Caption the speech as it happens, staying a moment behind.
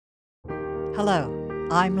Hello,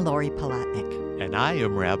 I'm Lori Palatnik. And I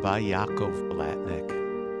am Rabbi Yaakov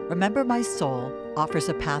Palatnik. Remember My Soul offers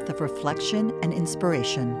a path of reflection and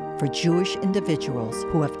inspiration for Jewish individuals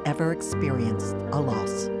who have ever experienced a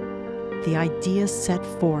loss. The ideas set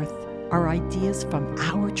forth are ideas from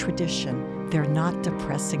our tradition. They're not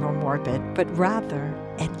depressing or morbid, but rather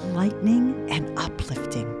enlightening and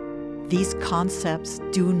uplifting. These concepts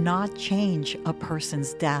do not change a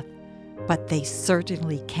person's death, but they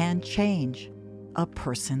certainly can change a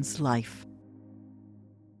person's life.